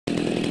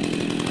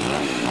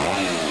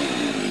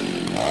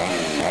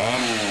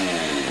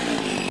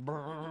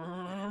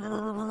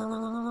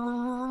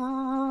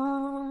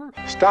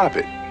Stop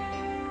it.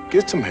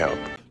 Get some help.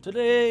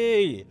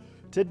 Today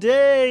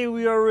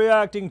we are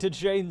reacting to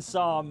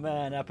Chainsaw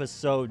Man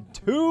episode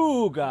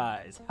 2,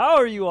 guys. How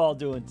are you all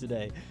doing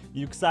today?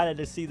 You excited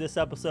to see this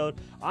episode?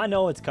 I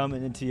know it's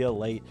coming into you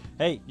late.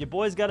 Hey, your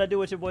boys gotta do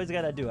what your boys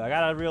gotta do. I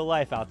got a real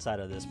life outside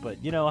of this,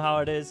 but you know how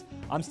it is.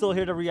 I'm still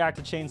here to react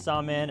to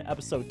Chainsaw Man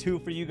episode 2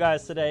 for you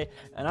guys today,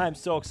 and I'm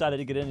so excited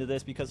to get into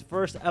this because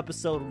first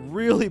episode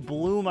really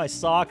blew my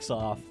socks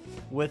off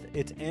with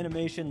its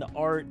animation, the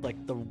art,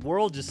 like the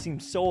world just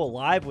seems so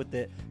alive with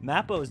it.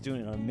 Mappa is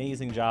doing an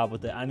amazing job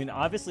with it. I mean,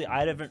 obviously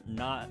I haven't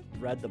not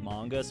read the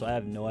manga, so I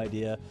have no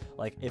idea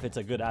like if it's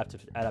a good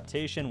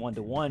adaptation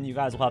one-to-one. You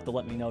guys will have to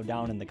let me know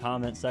down in the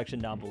comment section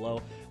down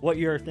below what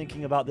you're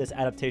thinking about this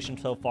adaptation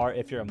so far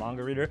if you're a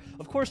manga reader.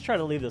 Of course, try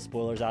to leave the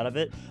spoilers out of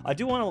it. I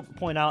do want to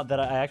point out that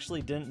I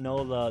actually didn't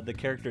know the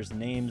characters'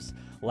 names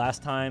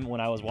last time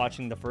when I was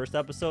watching the first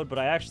episode, but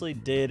I actually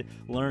did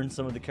learn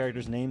some of the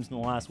characters' names in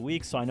the last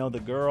week. So I know the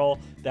girl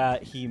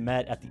that he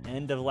met at the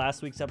end of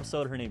last week's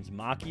episode, her name's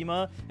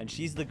Makima, and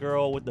she's the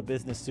girl with the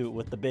business suit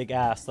with the big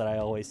ass that I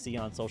always see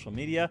on social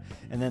media.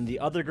 And then the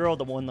other girl,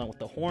 the one with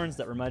the horns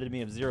that reminded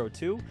me of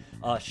 02,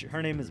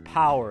 her name is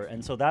Power,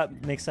 and so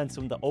that makes sense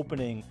from the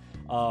opening.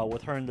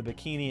 With her in the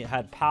bikini, it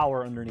had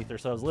power underneath her,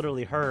 so it was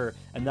literally her,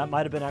 and that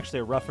might have been actually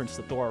a reference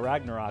to Thor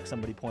Ragnarok,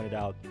 somebody pointed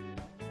out.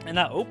 And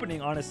that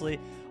opening, honestly,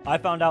 I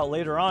found out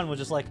later on was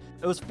just like,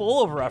 it was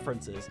full of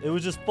references. It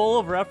was just full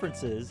of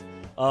references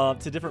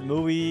to different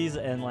movies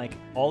and like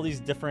all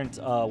these different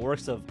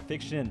works of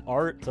fiction and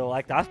art. So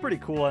like that's pretty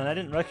cool, and I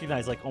didn't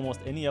recognize like almost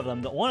any of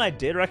them. The one I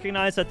did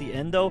recognize at the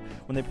end though,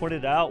 when they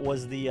pointed it out,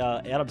 was the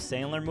Adam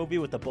Sandler movie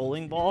with the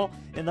bowling ball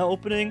in the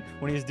opening,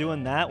 when he was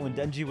doing that, when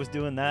Denji was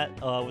doing that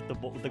with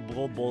the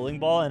gold bowling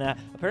ball. And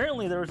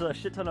apparently there was a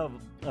shit ton of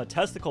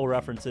testicle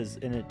references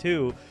in it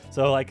too.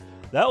 So like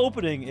that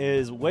opening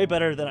is way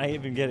better than I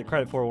even get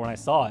credit for when I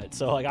saw it.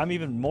 So like I'm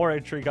even more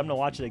intrigued. I'm gonna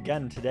watch it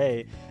again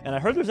today. And I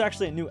heard there's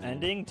actually a new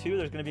ending too.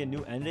 There's gonna be a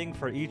new ending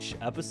for each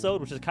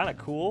episode, which is kind of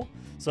cool.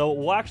 So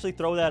we'll actually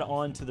throw that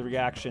on to the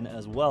reaction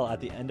as well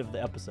at the end of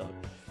the episode.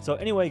 So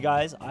anyway,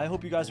 guys, I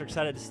hope you guys are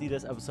excited to see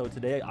this episode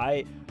today.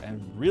 I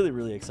am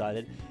really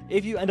excited.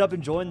 If you end up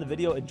enjoying the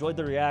video, enjoyed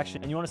the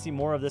reaction, and you want to see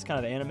more of this kind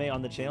of anime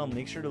on the channel,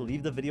 make sure to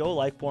leave the video a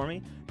like for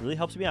me. It really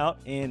helps me out.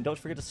 And don't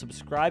forget to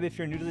subscribe if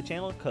you're new to the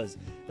channel, because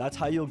that's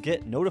how you'll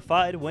get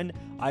notified when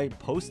I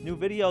post new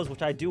videos,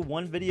 which I do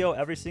one video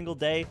every single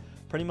day.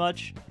 Pretty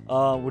much.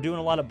 We're doing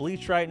a lot of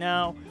Bleach right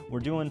now. We're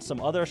doing some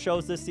other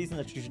shows this season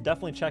that you should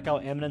definitely check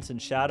out. Eminence in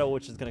Shadow,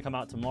 which is going to come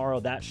out tomorrow.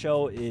 That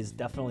show is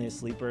definitely a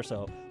sleeper,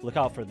 so look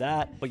out for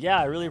that. But yeah,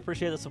 I really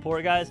appreciate the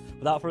support, guys.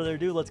 Without further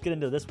ado, let's get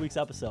into this week's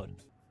episode.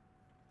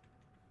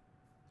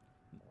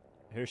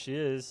 Here she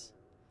is.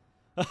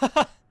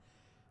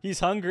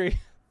 He's hungry.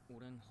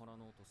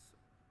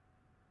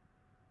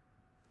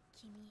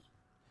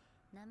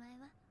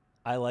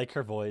 I like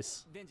her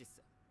voice.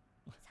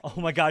 Oh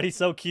my god, he's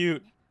so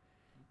cute.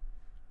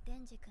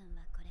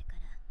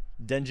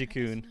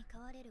 Denji-kun.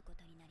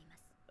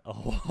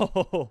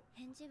 Oh.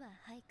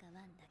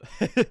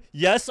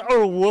 Yes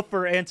or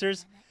woofer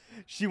answers.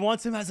 She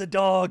wants him as a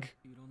dog.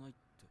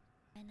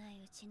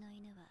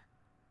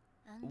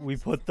 We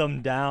put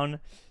them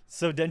down.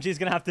 So Denji's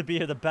gonna have to be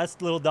the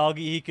best little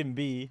doggy he can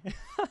be.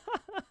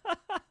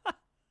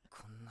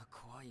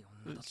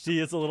 She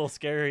is a little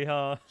scary,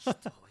 huh?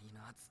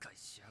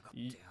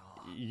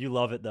 You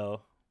love it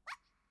though.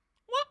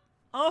 What?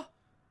 Oh.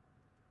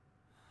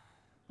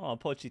 Oh,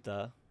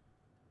 pochita.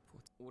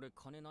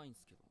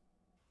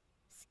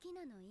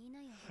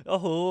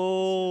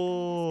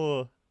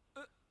 Oh.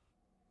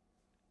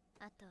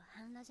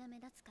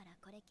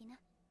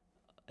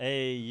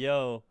 Hey,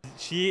 yo.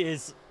 She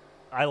is...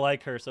 I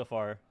like her so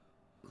far.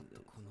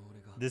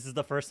 This is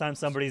the first time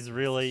somebody's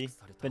really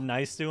been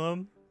nice to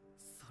him.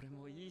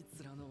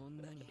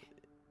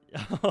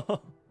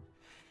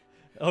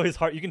 Oh, his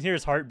heart. You can hear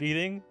his heart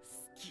beating.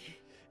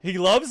 He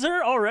loves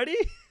her already?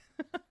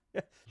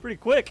 Pretty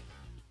quick.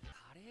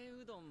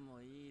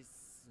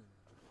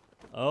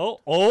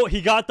 Oh, he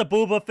got the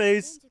booba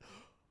face.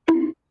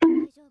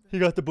 He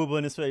got the booba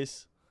in his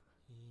face.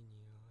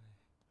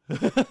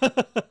 This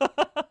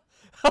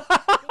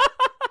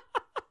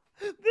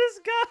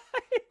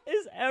guy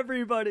is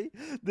everybody.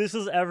 This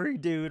is every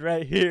dude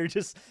right here.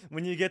 Just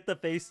when you get the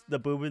face, the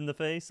booba in the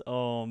face.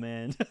 Oh,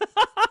 man.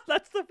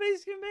 That's the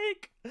face you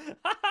make.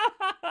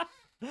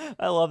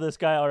 I love this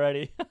guy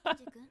already.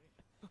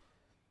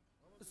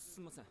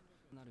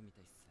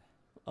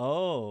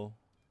 Oh.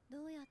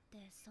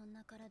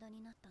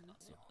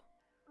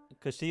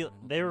 Because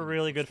they were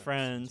really good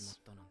friends.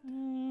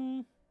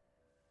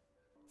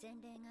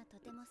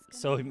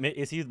 So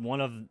is he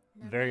one of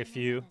very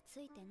few?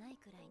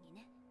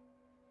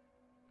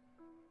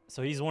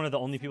 So he's one of the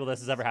only people this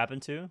has ever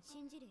happened to?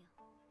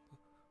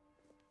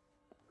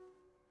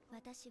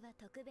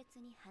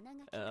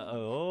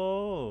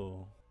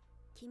 Oh.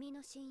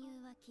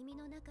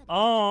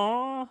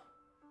 Oh.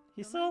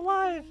 He's still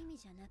alive.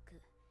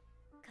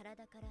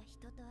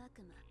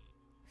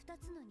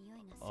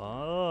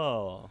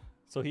 Oh.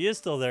 So he is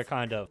still there,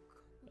 kind of.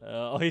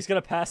 Oh, he's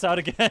gonna pass out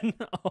again.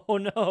 Oh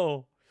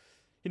no.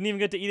 He didn't even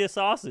get to eat a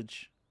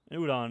sausage.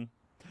 Udon.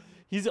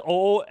 He's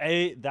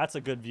that's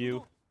a good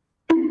view.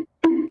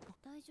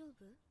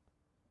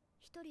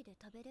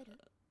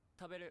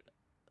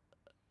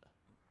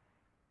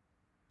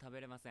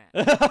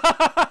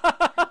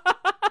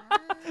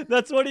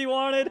 That's what he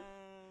wanted.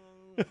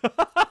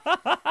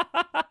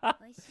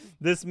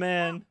 This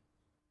man.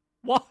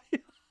 Why? He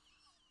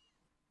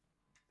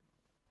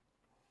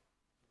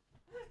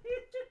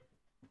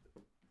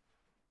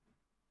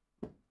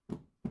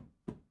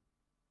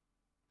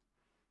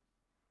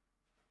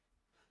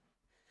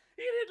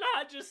did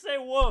not just say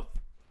woof.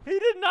 He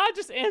did not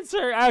just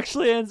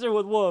actually answer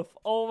with woof.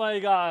 Oh my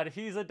god,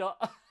 he's a dog.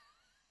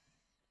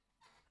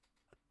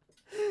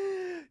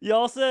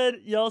 Y'all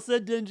said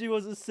Denji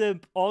was a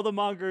simp. All the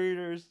manga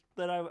readers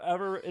that I've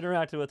ever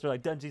interacted with are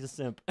like, Denji's a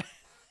simp.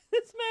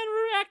 This man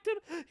reacted.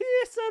 He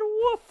said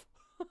woof.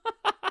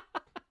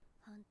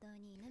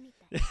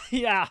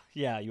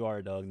 Yeah, you are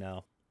a dog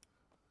now.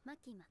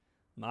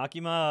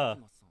 Makima.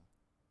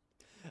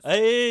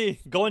 Hey,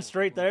 going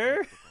straight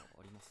there?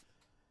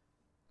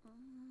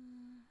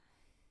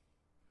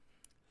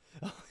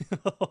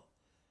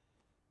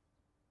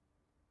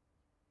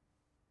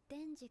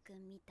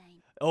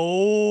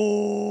 Oh,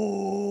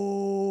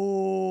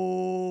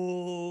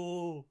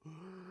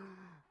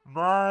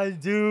 my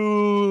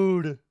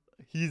dude.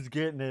 He's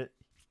getting it.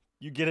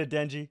 You get it,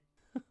 Denji.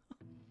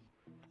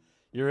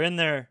 You're in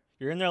there.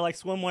 You're in there like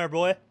swimwear,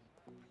 boy.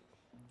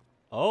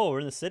 Oh, we're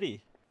in the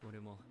city.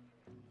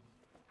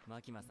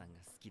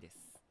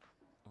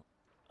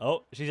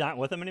 Oh, she's not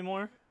with him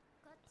anymore?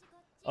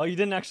 Oh, you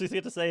didn't actually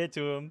get to say it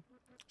to him.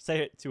 Say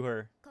it to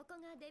her.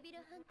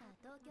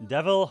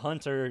 Devil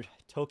Hunter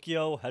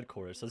Tokyo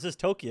headquarters. So this is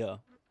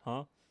Tokyo,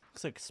 huh?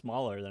 Looks like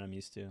smaller than I'm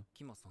used to.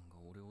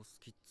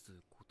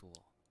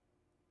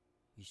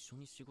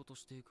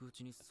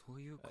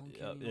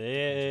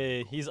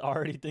 Hey, he's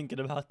already thinking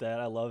about that.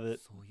 I love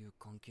it.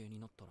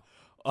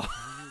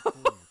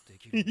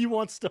 He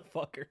wants to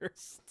fuck her.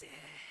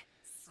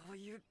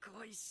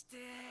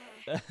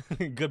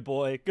 Good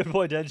boy,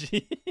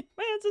 Denji.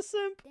 Man's a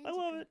simp. I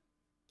love it.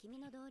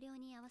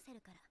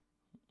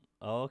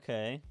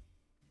 Okay.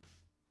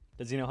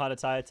 Does he know how to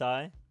tie a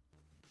tie?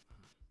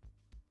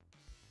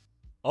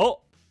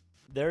 Oh,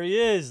 there he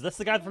is. That's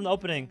the guy from the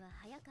opening.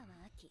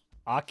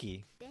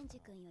 Aki.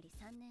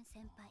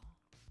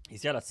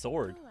 He's got a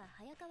sword.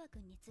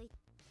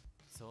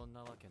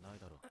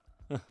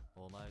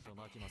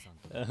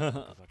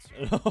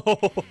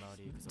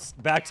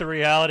 Back to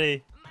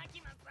reality.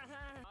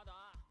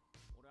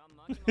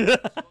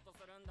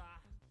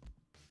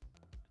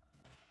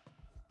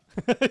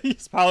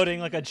 He's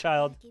pouting like a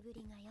child.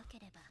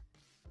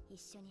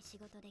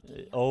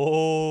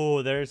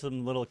 Oh, there's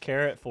some little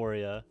carrot for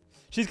you.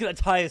 She's gonna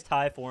tie his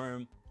tie for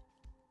him.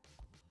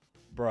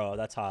 Bro,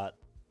 that's hot.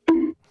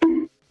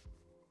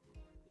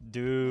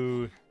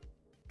 Dude.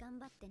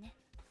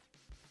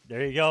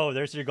 There you go.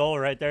 There's your goal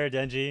right there,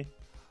 Denji.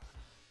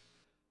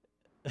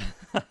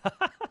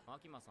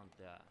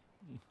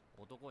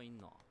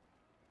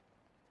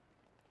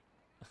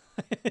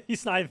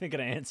 He's not even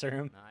gonna answer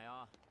him.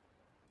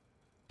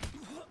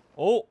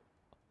 Oh,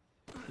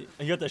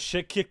 you got the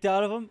shit kicked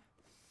out of him.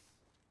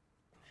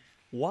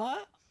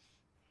 What?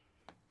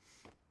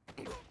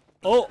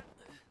 Oh,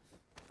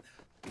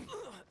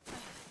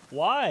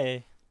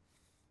 why?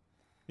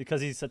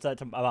 Because he said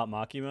that about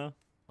Makima.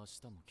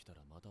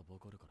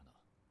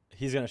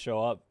 He's gonna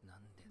show up.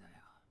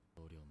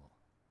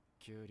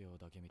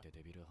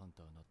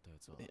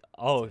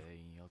 Oh,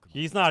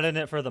 he's not in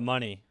it for the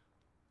money.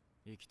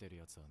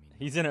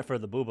 He's in it for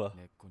the booba.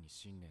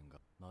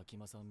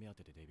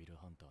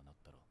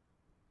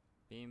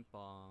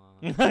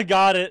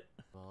 Got it.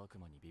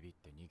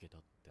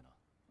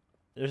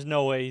 There's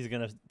no way he's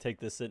gonna take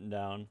this sitting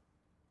down.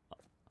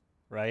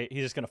 Right?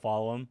 He's just gonna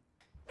follow him.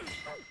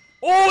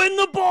 Oh, in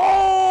the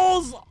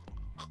balls!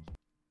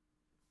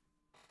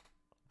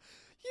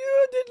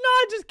 You did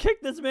not just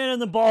kick this man in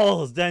the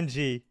balls,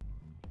 Denji.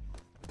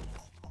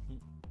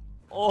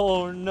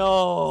 Oh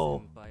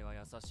no.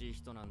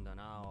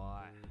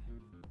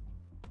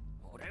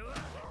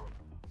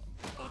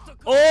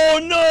 Oh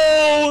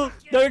no!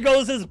 There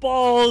goes his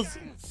balls.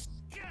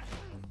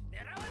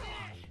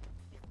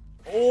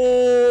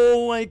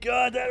 Oh my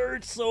god, that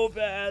hurts so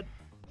bad.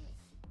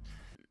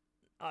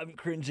 I'm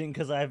cringing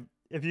because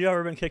if you've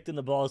ever been kicked in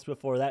the balls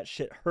before, that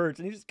shit hurts,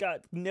 and he just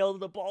got nailed in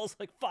the balls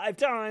like 5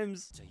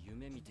 times.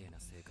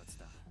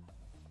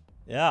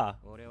 Yeah.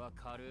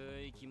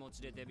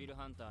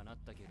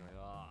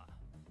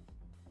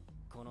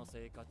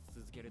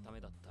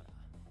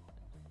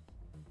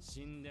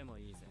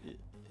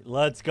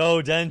 Let's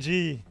go,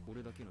 Denji.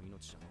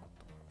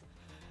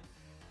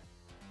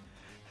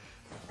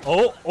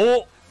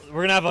 Oh,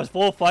 we're gonna have a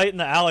full fight in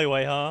the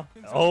alleyway, huh?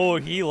 Oh,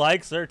 he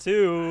likes her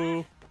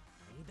too.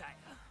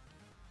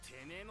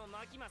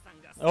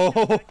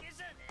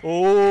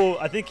 Oh,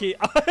 I think he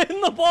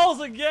in the balls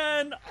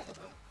again.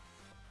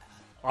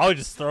 I would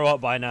just throw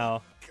up by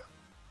now.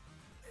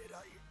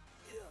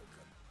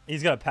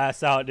 He's gonna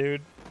pass out,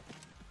 dude.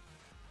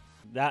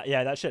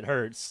 That shit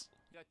hurts.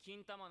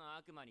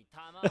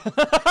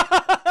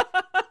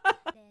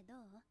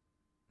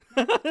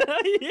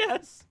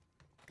 Yes.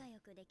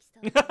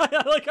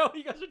 I like how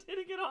you guys are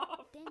taking it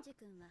off.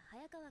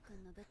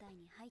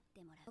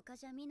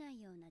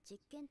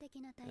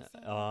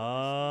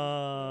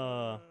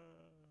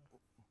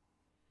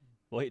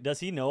 Wait, does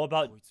he know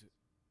about...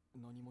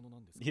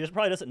 He just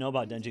probably doesn't know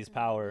about Denji's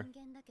power.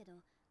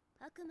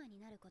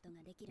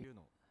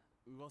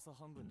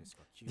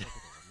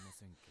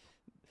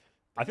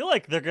 I feel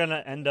like they're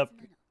gonna end up...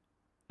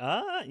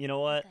 you know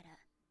what?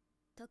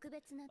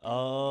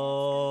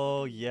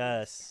 Oh,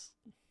 yes.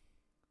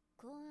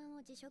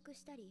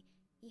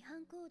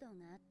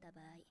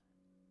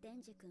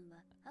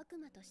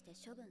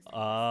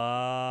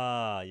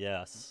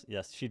 Yes.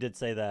 Yes, she did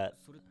say that.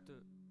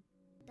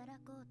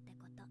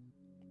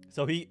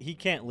 So he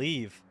can't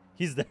leave.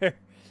 He's there.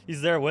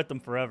 He's there with them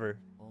forever.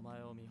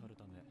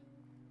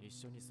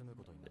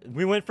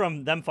 We went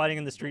from them fighting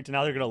in the street to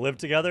now they're gonna live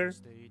together.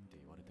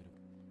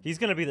 He's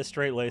gonna be the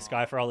straight-laced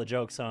guy for all the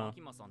jokes, huh?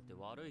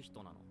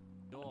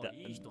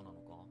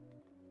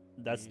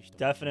 That's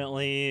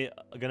definitely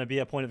gonna be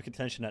a point of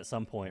contention at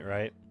some point,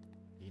 right?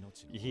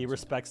 He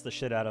respects the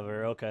shit out of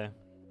her, okay.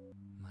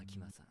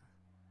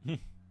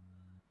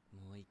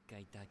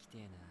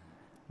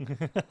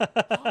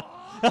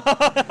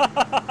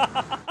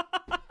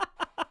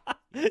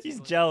 He's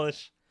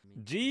jealous.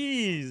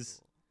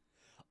 Jeez.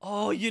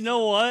 Oh, you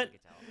know what?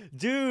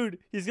 Dude,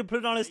 he's gonna put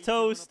it on his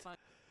toast.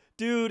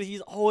 Dude,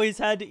 he's always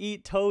had to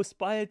eat toast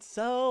by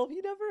itself.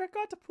 He never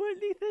got to put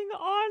anything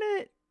on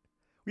it.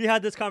 We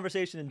had this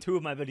conversation in 2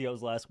 of my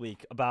videos last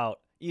week about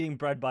eating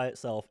bread by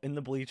itself in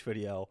the Bleach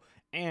video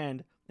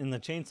and in the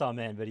Chainsaw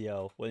Man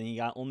video when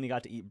he only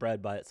got to eat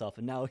bread by itself.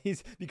 And now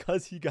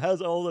because he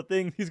has all the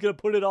things, he's going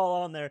to put it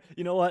all on there.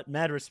 You know what?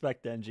 Mad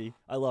respect, Denji.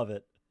 I love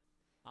it.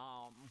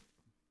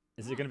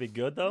 Is it going to be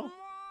good, though?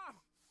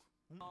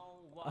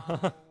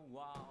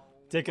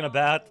 Taking a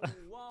bath.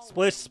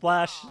 Splish,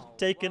 splash,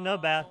 taking a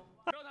bath.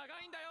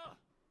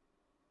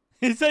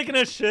 He's taking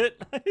a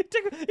shit. He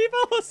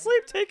fell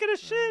asleep taking a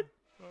shit.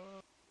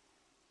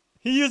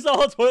 He used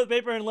all the toilet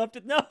paper and left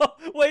it. No,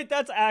 wait,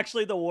 that's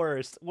actually the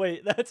worst.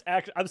 Wait, that's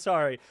actually, I'm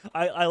sorry.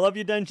 I love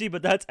you, Denji,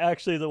 but that's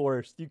actually the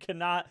worst. You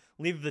cannot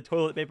leave the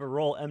toilet paper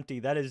roll empty.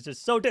 That is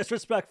just so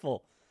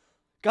disrespectful.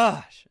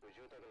 Gosh.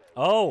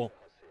 Oh.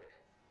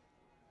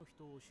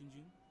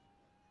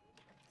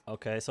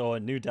 Okay, so a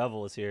new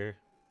devil is here.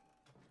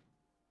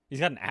 He's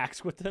got an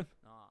axe with him?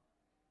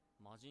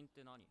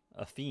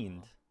 A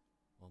fiend.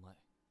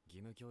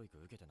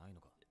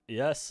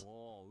 Yes.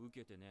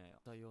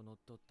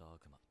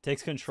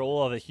 Takes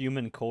control of a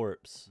human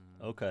corpse.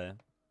 Okay.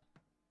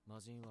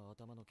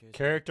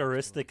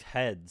 Characteristic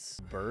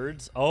heads.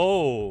 Birds?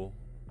 Oh!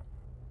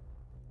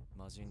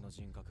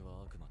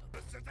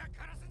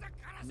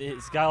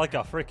 He's got like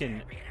a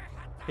freaking...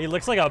 He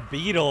looks like a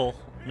beetle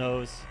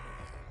nose.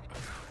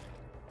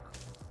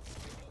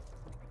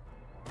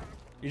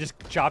 You just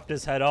chopped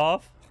his head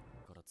off?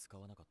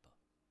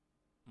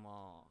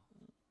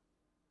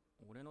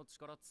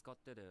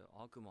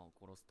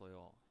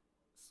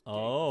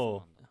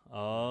 Oh.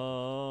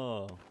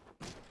 Oh.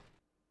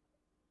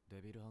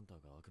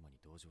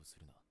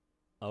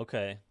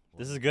 Okay.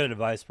 This is good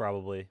advice,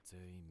 probably.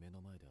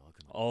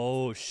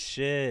 Oh,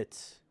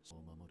 shit.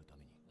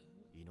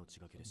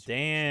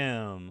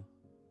 Damn.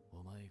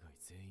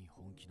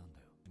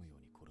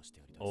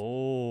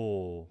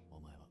 Oh.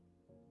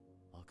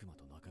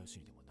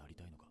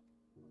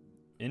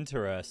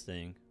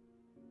 Interesting.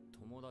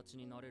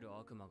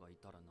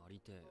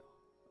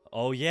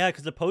 Oh, yeah,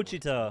 because of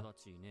Pochita.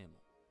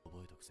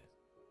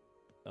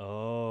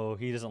 Oh,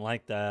 he doesn't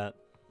like that.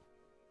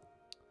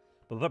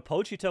 But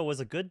Pochita was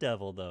a good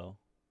devil, though.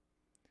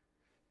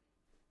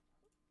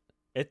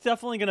 It's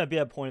definitely going to be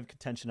a point of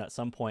contention at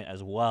some point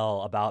as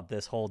well about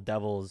this whole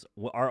devils.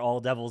 Are all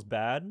devils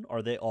bad?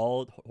 Are they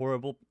all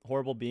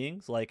horrible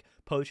beings? Like,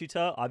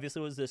 Pochita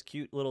obviously was this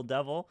cute little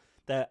devil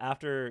that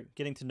after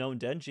getting to know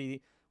Denji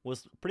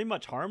was pretty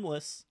much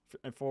harmless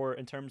in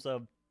terms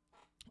of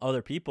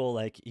other people.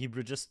 Like, he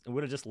would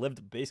have just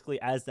lived basically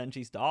as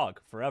Denji's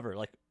dog forever,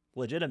 like,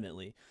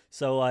 legitimately.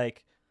 So,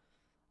 like,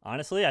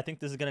 honestly, I think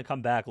this is going to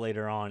come back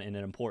later on in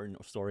an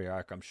important story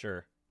arc, I'm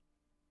sure.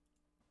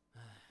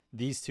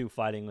 These two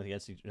fighting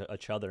against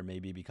each other,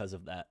 maybe because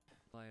of that.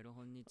 Denji!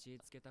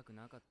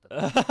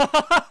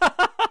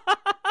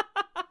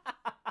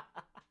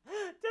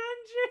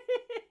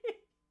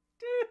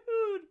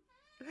 Dude!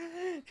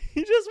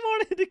 He just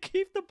wanted to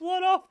keep the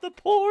blood off the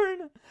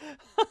porn!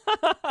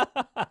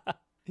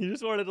 He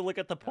just wanted to look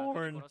at the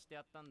porn.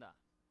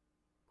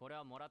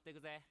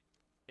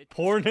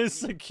 Porn is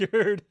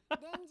secured.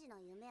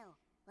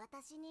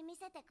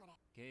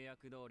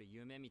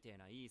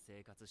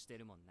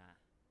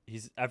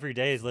 Every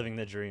day he's living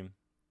the dream.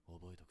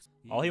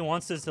 All he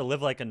wants is to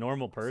live like a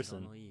normal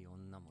person.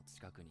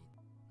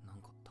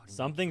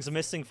 Something's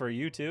missing for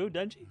you too,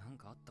 Denji?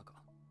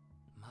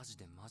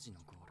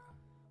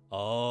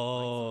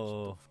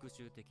 Oh.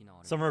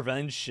 Some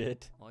revenge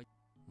shit.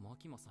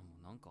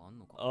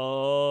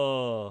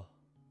 Oh.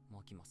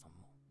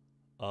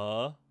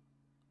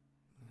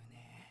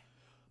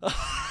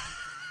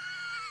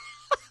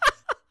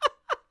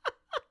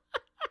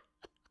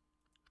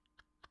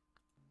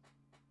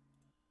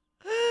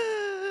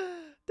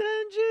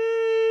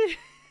 Denji!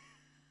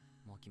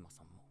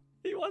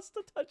 He wants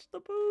to touch the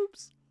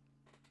boobs.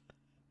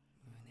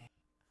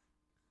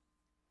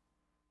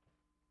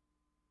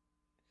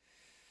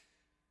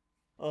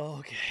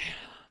 Okay.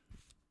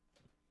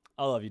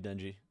 I love you,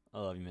 Denji. I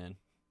love you, man.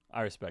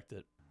 I respect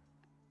it.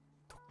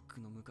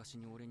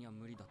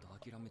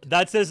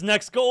 That's his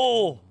next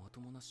goal!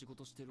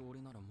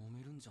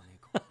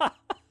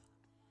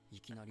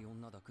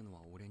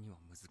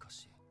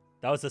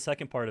 That was the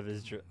second part of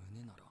his drill.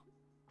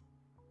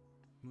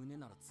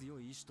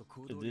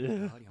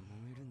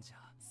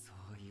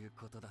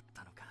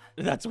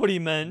 That's what he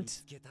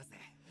meant.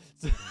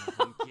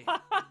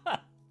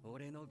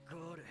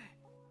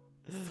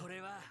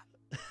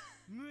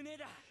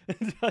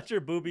 Touch your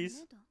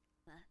boobies.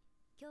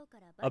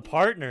 A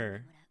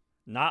partner.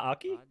 Not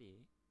Aki?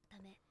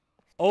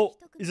 Oh,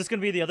 is this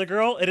gonna be the other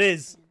girl? It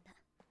is.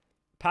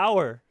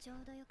 Power.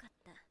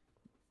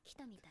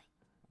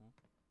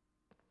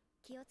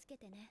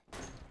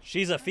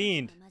 She's a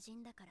fiend.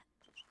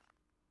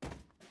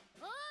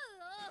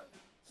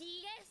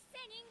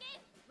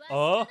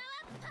 Oh.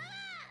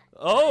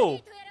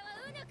 Oh.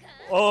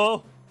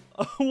 Oh.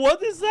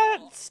 What is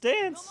that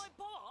stance?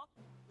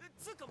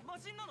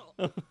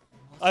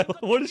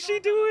 What is she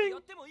doing?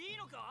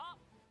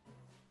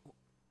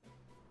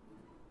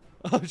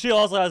 Oh, she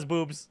also has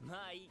boobs.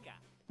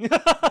 Denji, you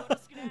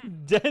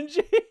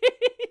fucking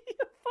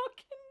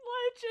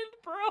legend,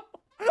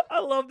 bro. I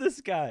love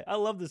this guy. I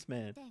love this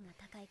man.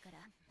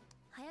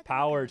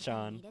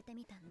 Power-chan.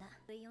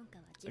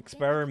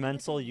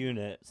 Experimental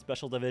Unit,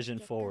 Special Division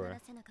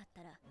 4.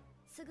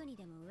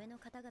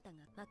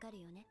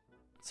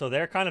 So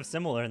they're kind of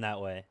similar in that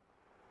way.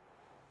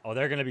 Oh,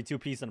 they're gonna be two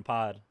peas in a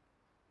pod.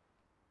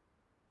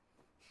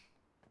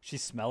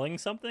 She's smelling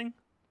something?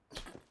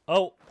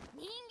 Oh.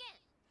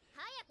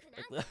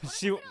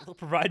 She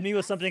provide me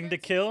with something to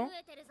kill?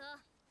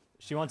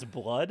 She wants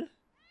blood?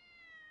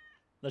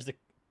 There's the...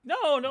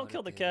 No, don't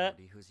kill the cat.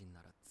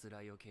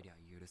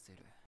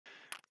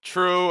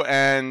 True,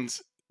 and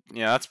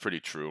yeah, that's pretty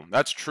true.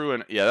 That's true,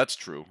 and yeah, that's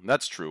true.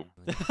 That's true.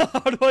 How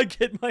do I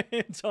get my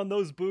hands on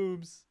those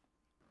boobs?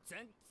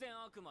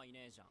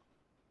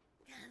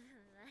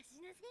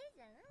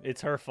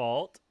 It's her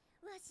fault.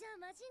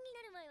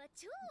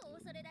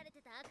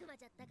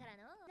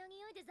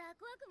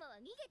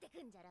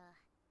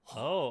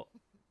 Oh.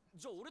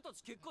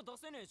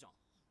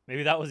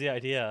 Maybe that was the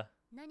idea.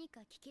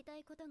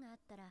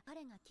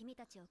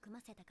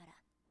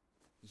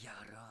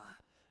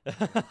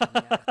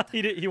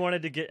 He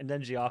wanted to get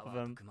Denji off of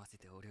him.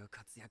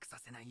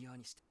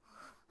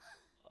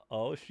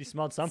 Oh, she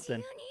smelled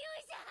something.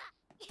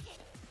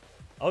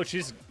 Oh,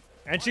 she's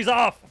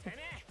off.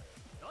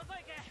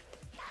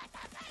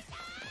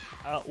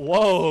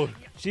 Whoa,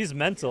 she's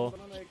mental.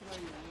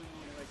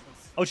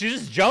 Oh, she's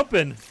just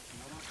jumping.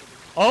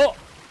 Oh,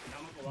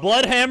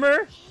 blood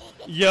hammer.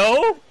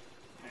 Yo.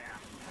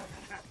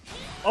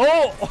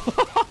 Oh.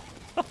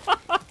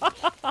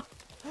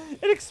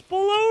 It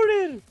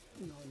exploded.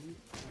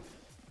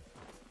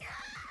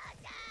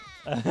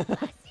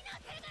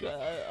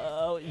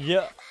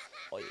 Yeah.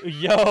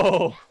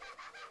 Yo.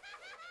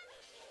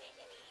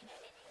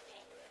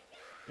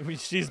 I mean,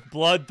 she's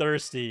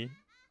bloodthirsty.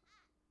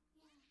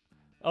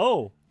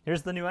 Oh,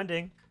 here's the new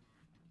ending.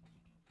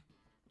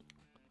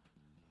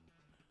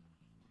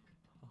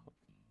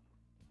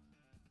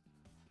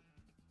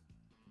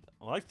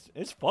 Oh,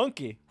 it's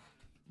funky.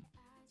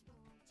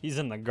 He's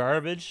in the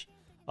garbage.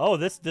 Oh,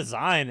 this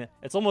design.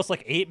 It's almost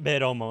like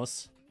 8-bit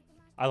almost.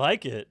 I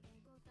like it.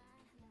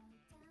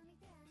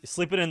 You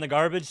sleeping in the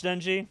garbage,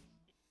 Denji?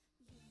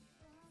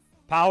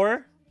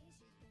 Power?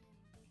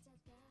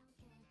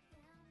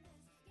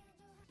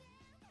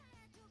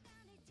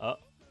 Oh.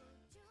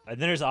 And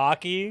then there's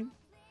Aki.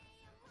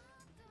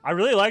 I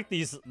really like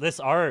this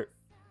art.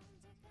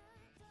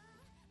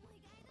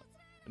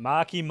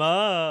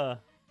 Makima.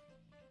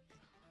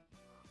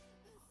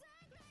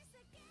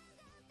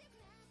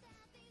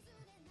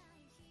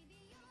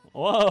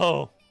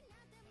 Whoa.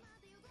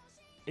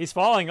 He's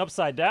falling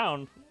upside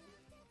down.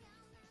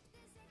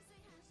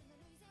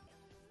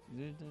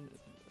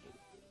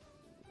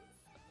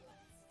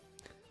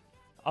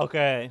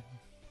 Okay.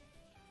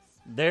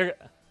 There.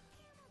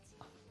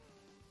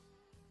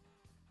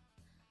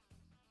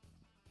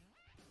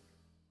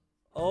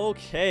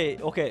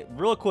 Okay,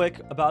 real quick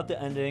about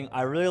the ending.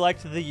 I really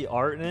liked the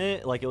art in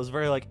it. Like, it was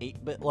very, like,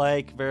 8-bit,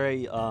 like,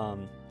 very,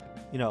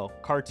 you know,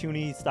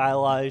 cartoony,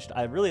 stylized.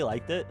 I really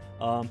liked it.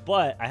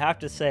 But I have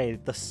to say,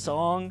 the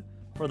song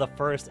for the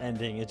first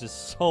ending is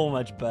just so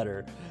much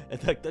better.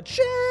 It's like the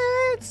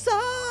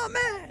Chainsaw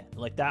Man.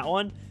 Like, that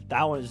one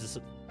is just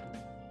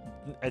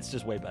it's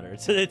just way better.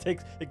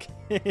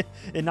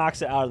 It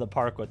knocks it out of the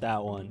park with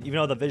that one, even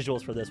though the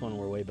visuals for this one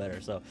were way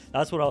better. So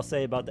that's what I'll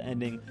say about the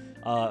ending.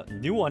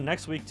 New one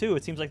next week too.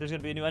 It seems like there's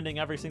gonna be a new ending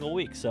every single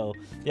week. So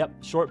yep,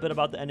 short bit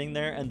about the ending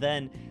there, and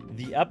then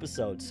the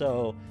episode.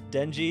 So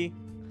Denji,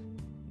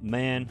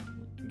 man,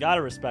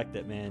 gotta respect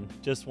it, man.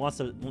 Just wants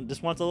a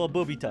little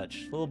booby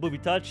touch,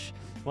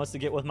 wants to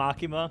get with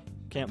Makima.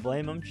 Can't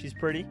blame him. She's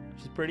pretty.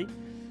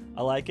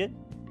 I like it.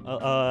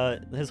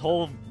 His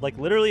whole, like,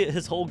 literally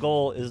his whole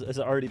goal has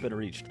already been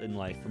reached in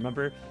life.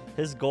 Remember,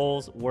 his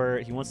goals were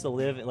he wants to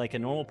live like a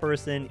normal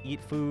person,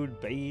 eat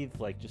food, bathe,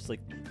 like just like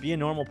be a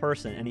normal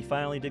person, and he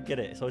finally did get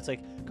it. So it's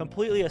like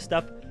completely a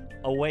step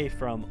away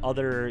from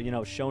other, you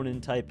know,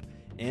 shonen type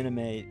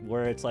anime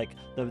where it's like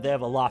they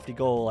have a lofty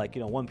goal, like,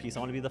 you know, One Piece, I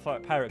want to be the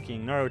Pirate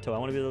King, Naruto, I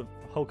want to be the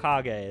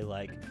Hokage,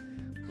 like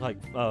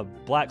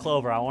Black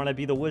Clover, I want to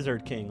be the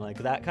Wizard King, like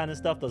that kind of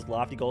stuff, those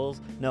lofty goals.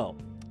 No,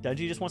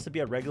 Denji just wants to be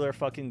a regular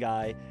fucking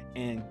guy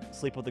and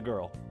sleep with a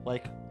girl,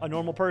 like a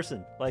normal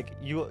person, like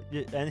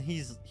and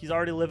he's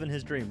already living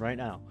his dream right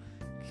now.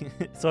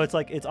 So it's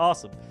like, it's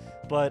awesome.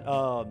 But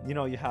you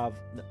know, you have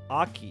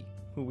Aki,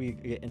 who we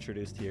get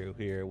introduced here,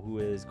 who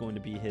is going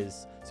to be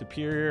his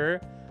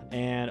superior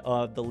and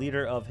the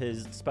leader of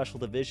his special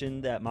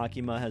division that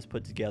Makima has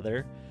put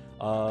together,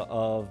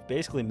 of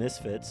basically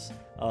misfits,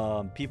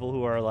 people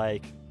who are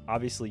like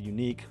obviously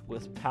unique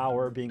with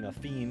power, being a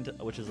fiend,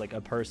 which is like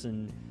a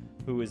person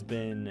who has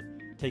been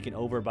taken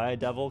over by a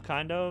devil,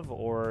 kind of,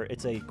 or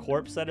it's a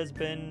corpse that has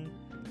been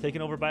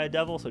taken over by a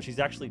devil. So she's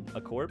actually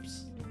a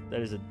corpse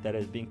that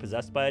is being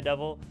possessed by a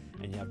devil.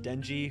 And you have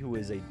Denji, who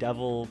is a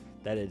devil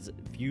that is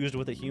fused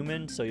with a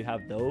human. So you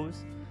have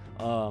those.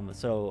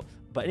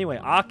 But anyway,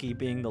 Aki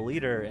being the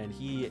leader, and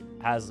he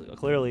has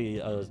clearly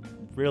a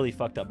really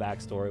fucked up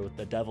backstory with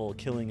the devil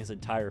killing his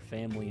entire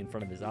family in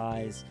front of his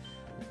eyes.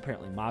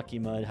 Apparently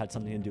Makima had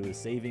something to do with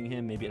saving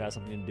him. Maybe it has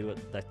something to do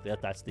with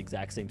that's the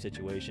exact same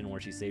situation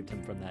where she saved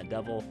him from that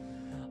devil.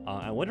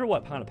 I wonder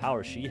what kind of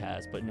power she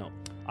has, but no.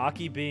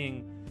 Aki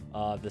being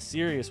the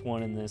serious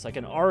one in this, I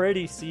can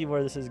already see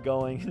where this is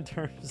going in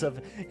terms of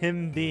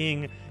him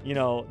being, you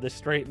know, the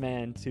straight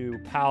man to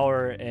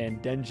power,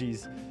 and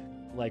Denji's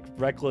like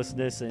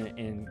recklessness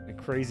and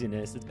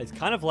craziness. It's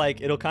kind of like,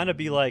 it'll kind of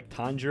be like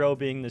Tanjiro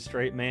being the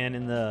straight man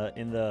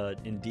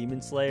in Demon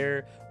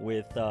Slayer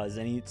with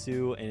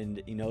Zenitsu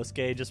and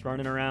Inosuke just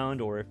running around,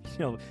 or if, you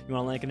know, you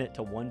want to liken it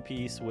to One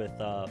Piece with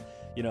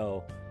you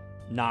know,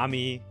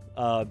 Nami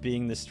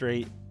being the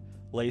straight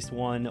laced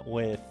one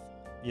with,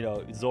 you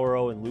know,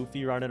 Zoro and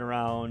Luffy running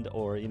around,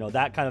 or, you know,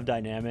 that kind of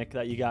dynamic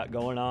that you got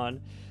going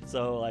on.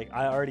 So like,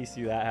 I already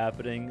see that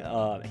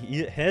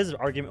his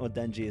argument with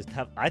Denji is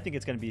I think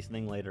it's going to be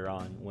something later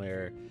on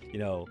where, you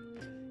know,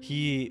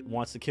 he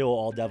wants to kill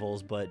all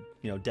devils, but,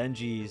 you know,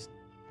 Denji's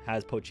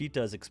has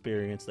Pochita's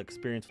experience, the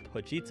experience with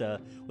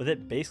Pochita, with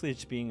it basically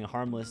just being a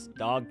harmless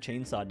dog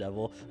chainsaw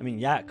devil. I mean,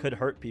 yeah, it could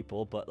hurt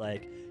people, but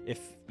like, if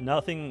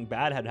nothing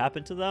bad had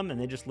happened to them and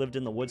they just lived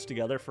in the woods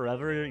together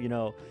forever, you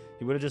know,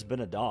 he would have just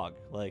been a dog.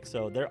 Like,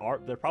 so there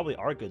probably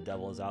are good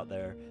devils out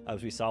there,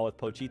 as we saw with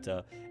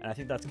Pochita, and I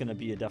think that's going to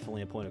be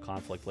definitely a point of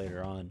conflict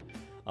later on.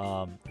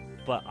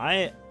 But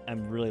I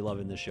am really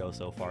loving this show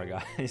so far,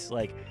 guys.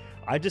 Like,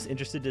 I'm just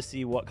interested to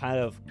see what kind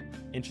of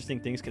interesting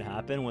things can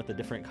happen with the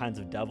different kinds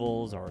of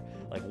devils, or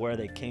like where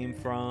they came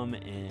from,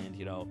 and,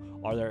 you know,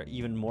 are there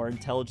even more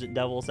intelligent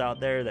devils out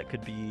there that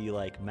could be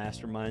like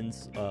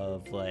masterminds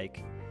of,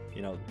 like,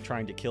 you know,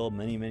 trying to kill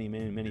many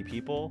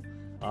people.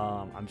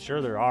 I'm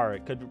sure there are.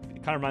 It kind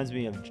of reminds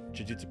me of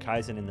Jujutsu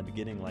Kaisen in the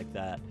beginning, like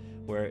that,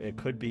 where it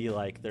could be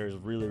like there's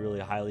really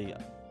highly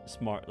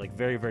smart, like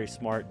very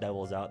smart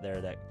devils out there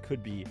that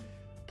could be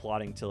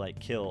plotting to like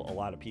kill a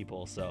lot of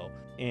people. So,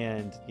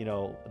 and, you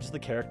know, just the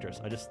characters,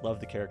 I just love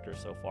the characters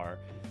so far.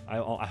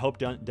 I hope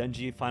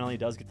Denji finally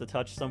does get to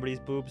touch somebody's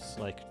boobs.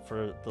 Like,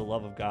 for the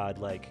love of God,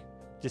 like,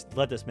 just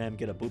let this man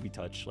get a booby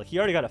touch. Like, he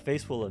already got a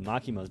face full of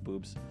Makima's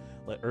boobs,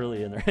 like,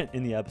 early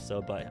in the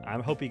episode, but I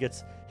hope he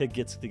gets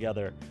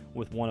together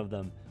with one of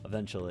them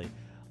eventually.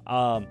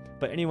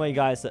 But anyway,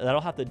 guys,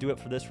 that'll have to do it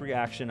for this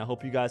reaction. I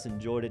hope you guys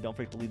enjoyed it. Don't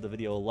forget to leave the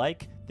video a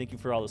like. Thank you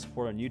for all the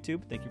support on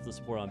YouTube. Thank you for the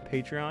support on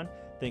Patreon.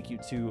 Thank you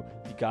to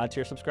the God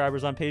tier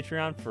subscribers on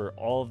Patreon for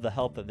all of the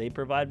help that they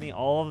provide me.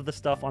 All of the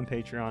stuff on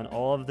Patreon,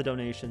 all of the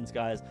donations,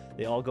 guys,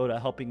 they all go to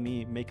helping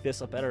me make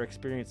this a better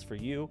experience for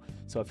you.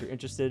 So if you're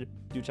interested,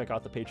 do check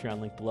out the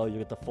Patreon link below. You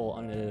get the full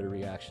unedited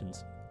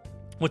reactions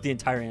with the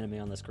entire anime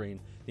on the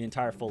screen, the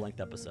entire full-length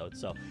episode.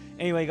 So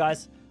anyway,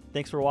 guys,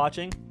 thanks for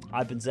watching.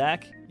 I've been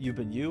Zach, you've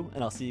been you,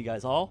 and I'll see you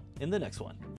guys all in the next one.